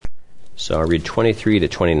So I'll read 23 to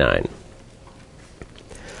 29.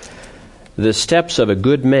 The steps of a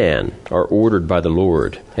good man are ordered by the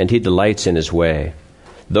Lord, and he delights in his way.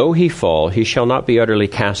 Though he fall, he shall not be utterly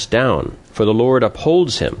cast down, for the Lord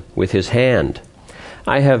upholds him with his hand.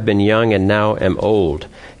 I have been young and now am old,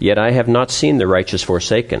 yet I have not seen the righteous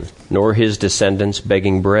forsaken, nor his descendants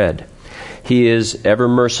begging bread. He is ever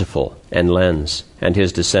merciful and lends, and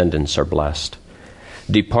his descendants are blessed.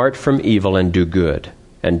 Depart from evil and do good,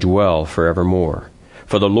 and dwell forevermore.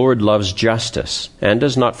 For the Lord loves justice, and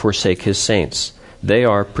does not forsake his saints. They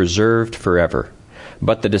are preserved forever.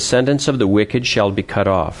 But the descendants of the wicked shall be cut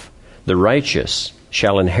off. The righteous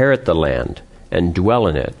shall inherit the land, and dwell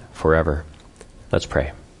in it forever. Let's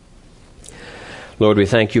pray. Lord, we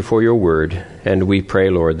thank you for your word, and we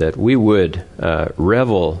pray, Lord, that we would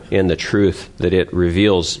revel in the truth that it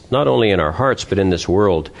reveals, not only in our hearts, but in this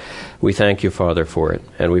world. We thank you, Father, for it,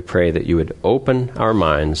 and we pray that you would open our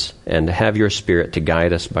minds and have your Spirit to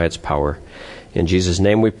guide us by its power. In Jesus'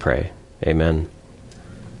 name we pray. Amen.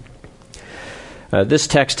 This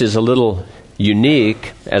text is a little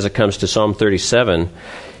unique as it comes to Psalm 37.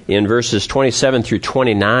 In verses 27 through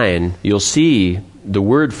 29, you'll see the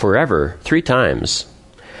word forever 3 times.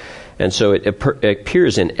 And so it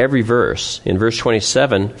appears in every verse. In verse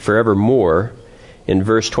 27, forevermore. In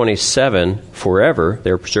verse 27, forever,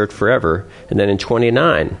 they're preserved forever. And then in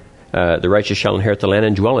 29, the righteous shall inherit the land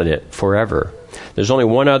and dwell in it forever. There's only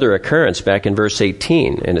one other occurrence back in verse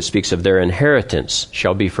 18, and it speaks of their inheritance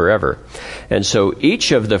shall be forever. And so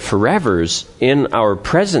each of the forevers in our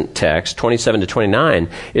present text, 27 to 29,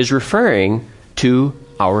 is referring to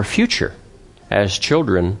our future as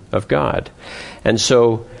children of God. And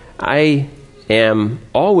so I am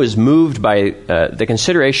always moved by the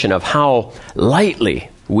consideration of how lightly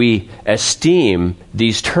we esteem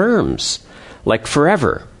these terms, like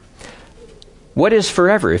forever. What is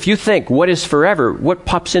forever? If you think, what is forever, what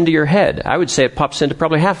pops into your head? I would say it pops into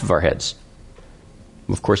probably half of our heads.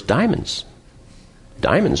 Of course, diamonds.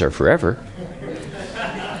 Diamonds are forever.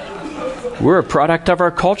 We're a product of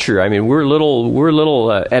our culture. I mean, we're little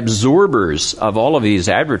absorbers of all of these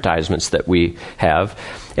advertisements that we have.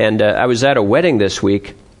 And I was at a wedding this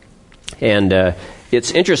week, and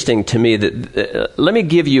it's interesting to me that, let me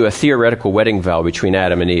give you a theoretical wedding vow between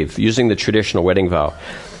Adam and Eve, using the traditional wedding vow.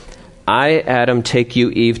 I, Adam, take you,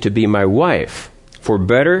 Eve, to be my wife, for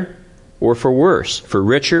better or for worse, for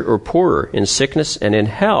richer or poorer, in sickness and in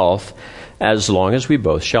health, as long as we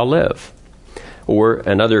both shall live. Or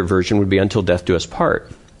another version would be until death do us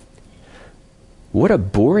part. What a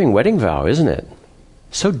boring wedding vow, isn't it?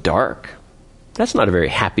 So dark. That's not a very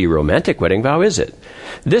happy romantic wedding vow, is it?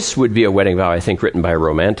 This would be a wedding vow, I think, written by a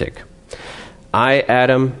romantic. I,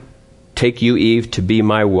 Adam, take you, Eve, to be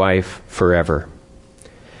my wife forever.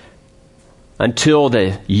 Until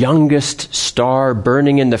the youngest star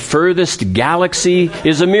burning in the furthest galaxy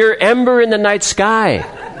is a mere ember in the night sky.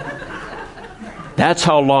 That's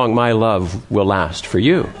how long my love will last for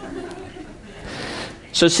you.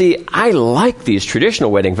 So see, I like these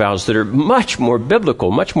traditional wedding vows that are much more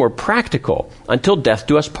biblical, much more practical. Until death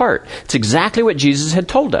do us part. It's exactly what Jesus had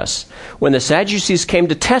told us. When the Sadducees came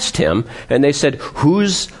to test him, and they said,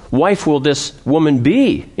 whose wife will this woman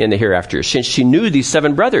be in the hereafter, since she knew these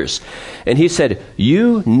 7 brothers? And he said,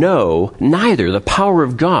 you know neither the power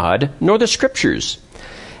of God nor the Scriptures.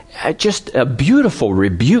 Just a beautiful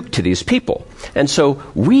rebuke to these people. And so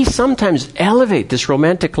we sometimes elevate this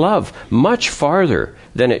romantic love much farther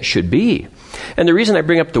than it should be. And the reason I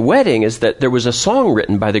bring up the wedding is that there was a song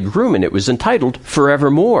written by the groom, and it was entitled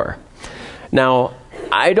Forevermore. Now,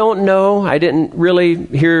 I don't know, I didn't really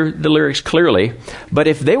hear the lyrics clearly, but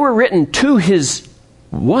if they were written to his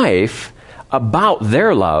wife about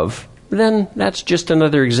their love, then that's just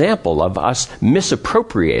another example of us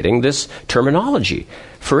misappropriating this terminology.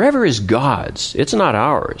 Forever is God's. It's not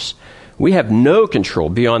ours. We have no control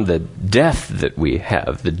beyond the death that we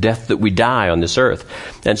have, the death that we die on this earth.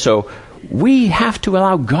 And so we have to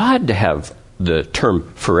allow God to have the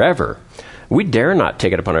term forever. We dare not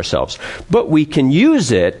take it upon ourselves. But we can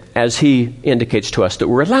use it as he indicates to us that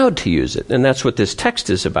we're allowed to use it. And that's what this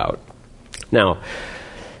text is about. Now,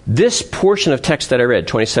 this portion of text that I read,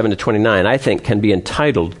 27 to 29, I think can be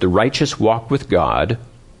entitled, The Righteous Walk with God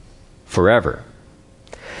Forever.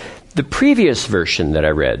 The previous version that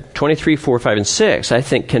I read, 23, 4, 5, and 6, I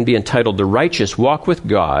think can be entitled, The Righteous Walk with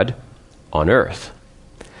God on Earth.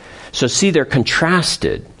 So see, they're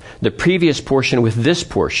contrasted, the previous portion with this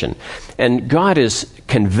portion. And God is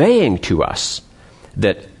conveying to us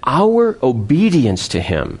that our obedience to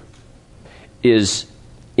him is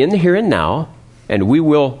in the here and now, and we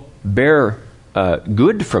will bear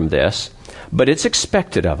good from this, but it's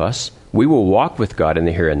expected of us We will walk with God in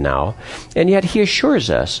the here and now, and yet he assures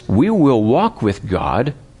us we will walk with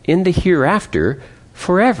God in the hereafter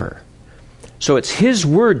forever. So it's his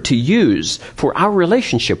word to use for our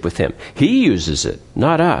relationship with him. He uses it,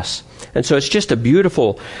 not us. And so it's just a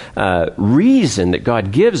beautiful reason that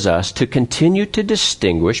God gives us to continue to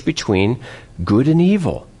distinguish between good and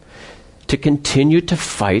evil, to continue to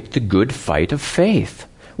fight the good fight of faith,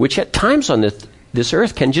 which at times on this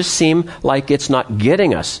earth can just seem like it's not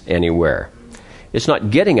getting us anywhere. It's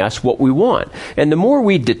not getting us what we want. And the more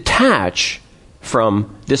we detach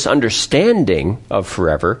from this understanding of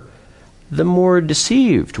forever, the more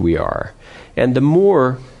deceived we are. And the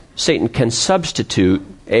more Satan can substitute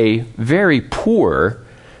a very poor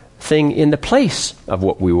thing in the place of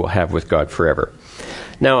what we will have with God forever.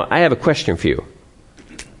 Now, I have a question for you.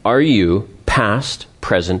 Are you past,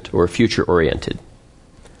 present, or future oriented?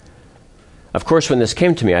 Of course, when this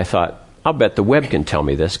came to me, I thought, I'll bet the web can tell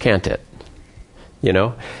me this, can't it? You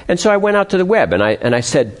know? And so I went out to the web and I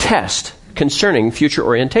said, test concerning future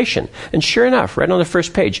orientation. And sure enough, right on the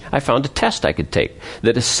first page, I found a test I could take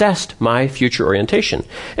that assessed my future orientation.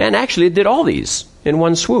 And actually it did all these in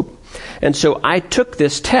one swoop. And so I took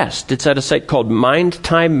this test. It's at a site called Mind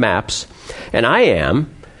Time Maps. And I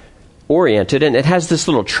am oriented, and it has this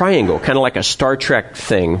little triangle, kind of like a Star Trek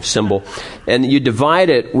thing symbol. And you divide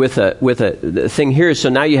it with a thing here. So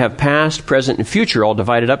now you have past, present, and future all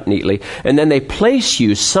divided up neatly. And then they place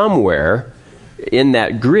you somewhere in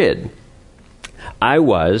that grid. I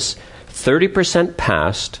was 30%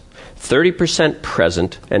 past, 30%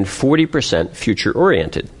 present, and 40%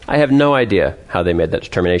 future-oriented. I have no idea how they made that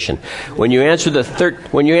determination. When you answer the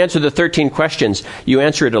 13 questions, you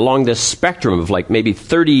answer it along this spectrum of like maybe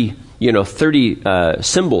 30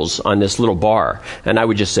 symbols on this little bar. And I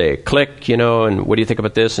would just say, click, and what do you think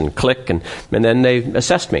about this? And click, and then they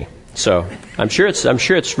assessed me. So I'm sure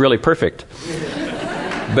it's really perfect.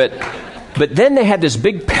 But then they had this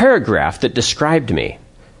big paragraph that described me.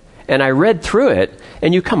 And I read through it,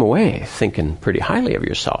 and you come away thinking pretty highly of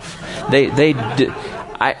yourself.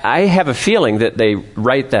 I have a feeling that they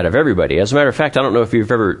write that of everybody. As a matter of fact, I don't know if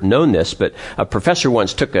you've ever known this, but a professor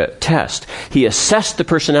once took a test. He assessed the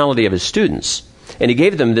personality of his students, and he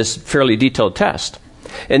gave them this fairly detailed test.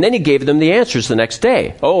 And then he gave them the answers the next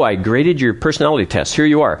day. Oh, I graded your personality test. Here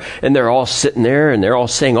you are. And they're all sitting there, and they're all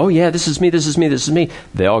saying, oh, yeah, this is me, this is me, this is me.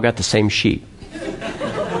 They all got the same sheet.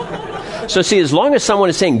 So see, as long as someone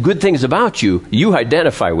is saying good things about you, you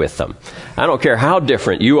identify with them. I don't care how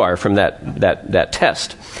different you are from that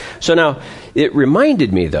test. So now, it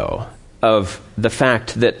reminded me, though, of the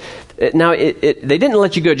fact that now, they didn't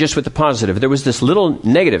let you go just with the positive. There was this little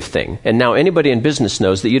negative thing. And now anybody in business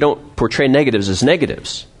knows that you don't portray negatives as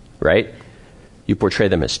negatives, right? You portray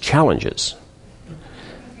them as challenges.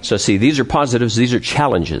 So see, these are positives, these are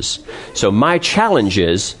challenges. So my challenge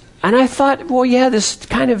is, and I thought, well, yeah, this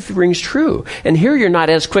kind of rings true. And here you're not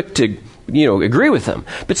as quick to, agree with them.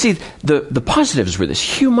 But see, the positives were this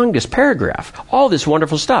humongous paragraph, all this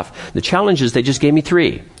wonderful stuff. The challenges, they just gave me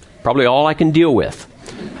 3. Probably all I can deal with.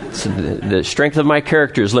 So the strength of my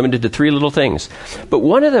character is limited to 3 little things. But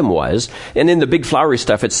one of them was, and in the big flowery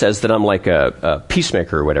stuff it says that I'm like a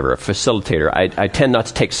peacemaker or whatever, a facilitator. I tend not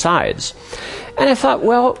to take sides. And I thought,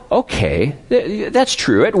 well, okay, that's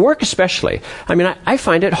true, at work especially. I mean, I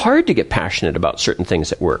find it hard to get passionate about certain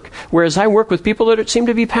things at work, whereas I work with people that seem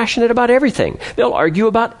to be passionate about everything. They'll argue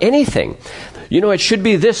about anything. It should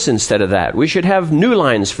be this instead of that. We should have new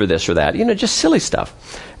lines for this or that. Just silly stuff.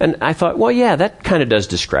 And I thought, well, yeah, that kind of does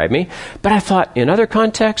describe me. But I thought, in other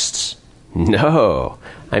contexts, no.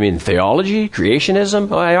 I mean, theology,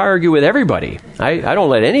 creationism, I argue with everybody. I don't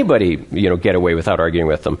let anybody, get away without arguing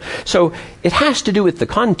with them. So it has to do with the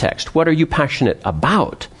context. What are you passionate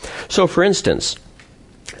about? So, for instance,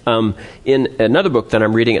 in another book that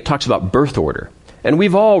I'm reading, it talks about birth order. And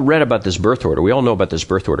we've all read about this birth order. We all know about this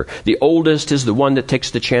birth order. The oldest is the one that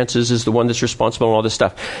takes the chances, is the one that's responsible and all this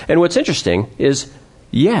stuff. And what's interesting is,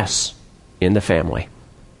 yes, in the family.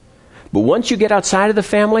 But once you get outside of the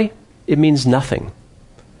family, it means nothing.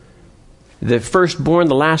 The firstborn,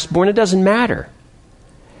 the lastborn, it doesn't matter.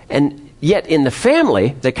 And yet in the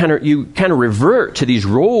family, you kind of revert to these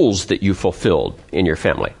roles that you fulfilled in your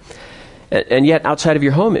family. And yet outside of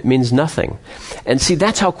your home, it means nothing. And see,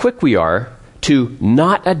 that's how quick we are to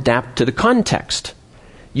not adapt to the context.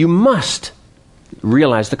 You must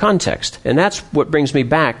realize the context. And that's what brings me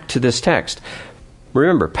back to this text.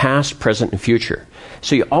 Remember, past, present, and future.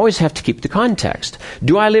 So you always have to keep the context.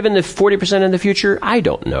 Do I live in the 40% in the future? I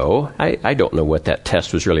don't know. I don't know what that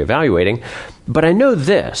test was really evaluating. But I know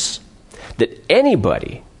this, that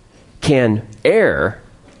anybody can err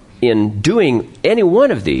in doing any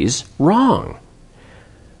one of these wrong.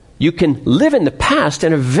 You can live in the past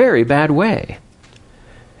in a very bad way.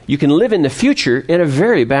 You can live in the future in a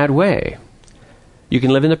very bad way. You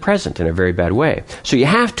can live in the present in a very bad way. So you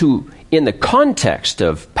have to, in the context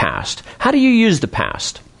of past, how do you use the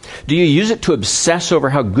past? Do you use it to obsess over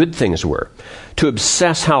how good things were? To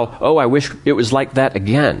obsess how, oh, I wish it was like that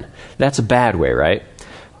again. That's a bad way, right?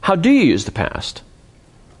 How do you use the past?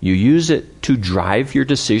 You use it to drive your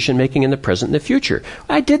decision-making in the present and the future.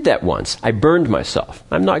 I did that once. I burned myself.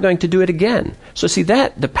 I'm not going to do it again. So see,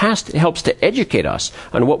 that the past helps to educate us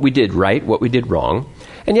on what we did right, what we did wrong.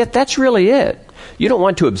 And yet that's really it. You don't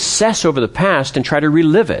want to obsess over the past and try to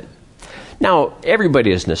relive it. Now,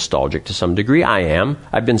 everybody is nostalgic to some degree. I am.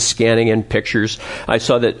 I've been scanning in pictures. I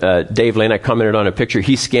saw that Dave Lane, I commented on a picture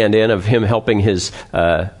he scanned in of him helping his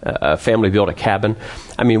family build a cabin.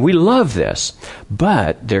 I mean, we love this.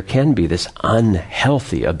 But there can be this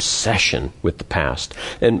unhealthy obsession with the past.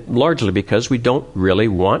 And largely because we don't really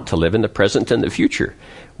want to live in the present and the future.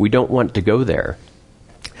 We don't want to go there.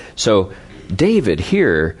 So David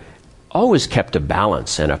here always kept a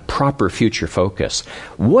balance and a proper future focus.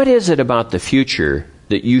 What is it about the future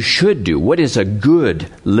that you should do? What is a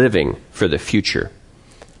good living for the future?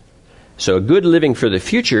 So a good living for the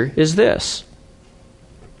future is this.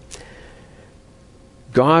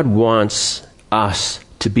 God wants us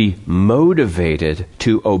to be motivated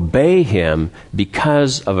to obey Him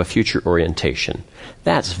because of a future orientation.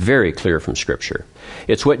 That's very clear from Scripture.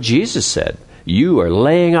 It's what Jesus said. You are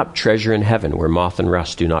laying up treasure in heaven where moth and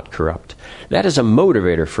rust do not corrupt. That is a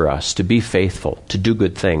motivator for us to be faithful, to do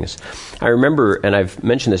good things. I remember, and I've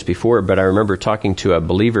mentioned this before, but I remember talking to a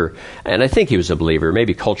believer, and I think he was a believer,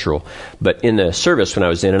 maybe cultural, but in the service when I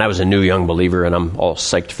was in, and I was a new young believer, and I'm all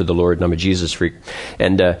psyched for the Lord, and I'm a Jesus freak.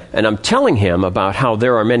 And I'm telling him about how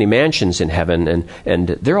there are many mansions in heaven, and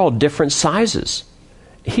they're all different sizes.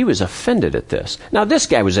 He was offended at this. Now, this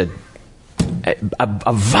guy was a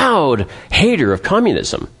vowed hater of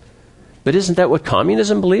communism. But isn't that what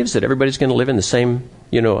communism believes? That everybody's going to live in the same,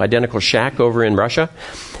 identical shack over in Russia?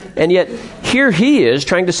 And yet, here he is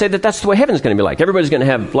trying to say that that's the way heaven's going to be like. Everybody's going to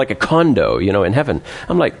have like a condo, in heaven.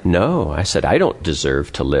 I'm like, no. I said, I don't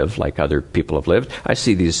deserve to live like other people have lived. I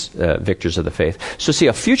see these victors of the faith. So see,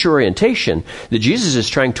 a future orientation that Jesus is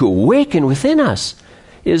trying to awaken within us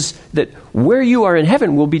is that where you are in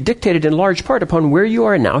heaven will be dictated in large part upon where you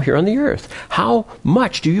are now here on the earth. How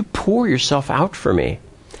much do you pour yourself out for me?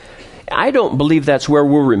 I don't believe that's where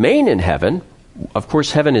we'll remain in heaven. Of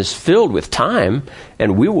course, heaven is filled with time,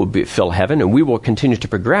 and we will fill heaven, and we will continue to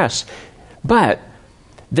progress. But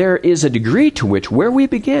there is a degree to which where we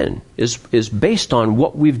begin is based on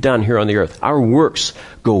what we've done here on the earth. Our works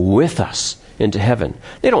go with us into heaven.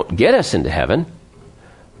 They don't get us into heaven,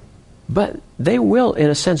 but they will, in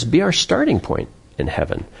a sense, be our starting point in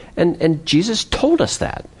heaven. And Jesus told us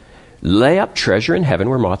that. Lay up treasure in heaven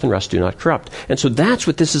where moth and rust do not corrupt. And so that's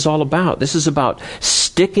what this is all about. This is about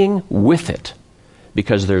sticking with it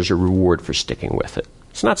because there's a reward for sticking with it.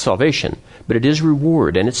 It's not salvation, but it is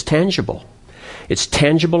reward, and it's tangible. It's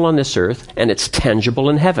tangible on this earth, and it's tangible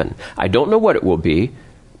in heaven. I don't know what it will be,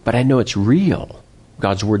 but I know it's real.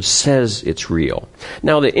 God's Word says it's real.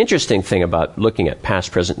 Now, the interesting thing about looking at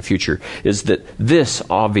past, present, and future is that this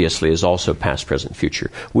obviously is also past, present, future.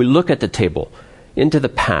 We look at the table into the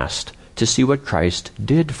past to see what Christ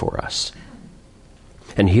did for us.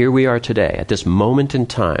 And here we are today, at this moment in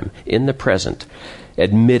time, in the present,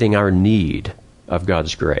 admitting our need of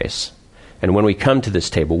God's grace. And when we come to this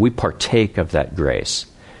table, we partake of that grace.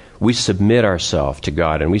 We submit ourselves to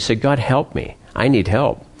God, and we say, God, help me. I need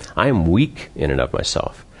help. I am weak in and of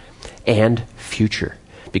myself. And future.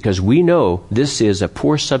 Because we know this is a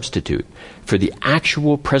poor substitute for the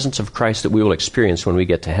actual presence of Christ that we will experience when we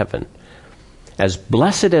get to heaven. As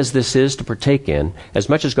blessed as this is to partake in, as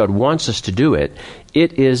much as God wants us to do it,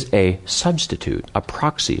 it is a substitute, a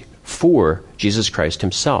proxy for Jesus Christ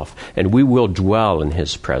Himself. And we will dwell in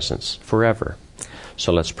His presence forever.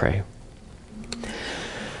 So let's pray.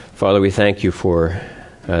 Father, we thank You for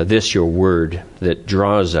this, Your Word, that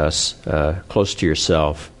draws us close to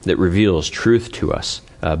Yourself, that reveals truth to us,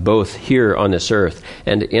 both here on this earth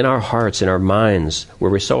and in our hearts, in our minds,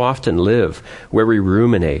 where we so often live, where we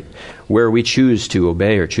ruminate, where we choose to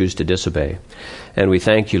obey or choose to disobey. And we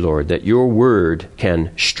thank You, Lord, that Your Word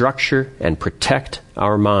can structure and protect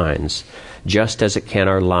our minds just as it can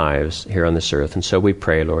our lives here on this earth. And so we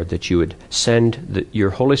pray, Lord, that You would send Your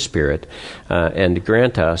Holy Spirit and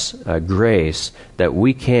grant us grace that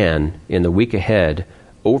we can, in the week ahead,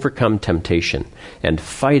 overcome temptation and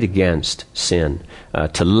fight against sin,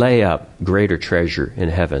 to lay up greater treasure in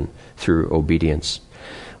heaven through obedience.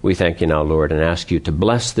 We thank you now, Lord, and ask you to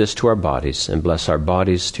bless this to our bodies and bless our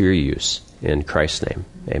bodies to your use. In Christ's name,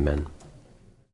 amen.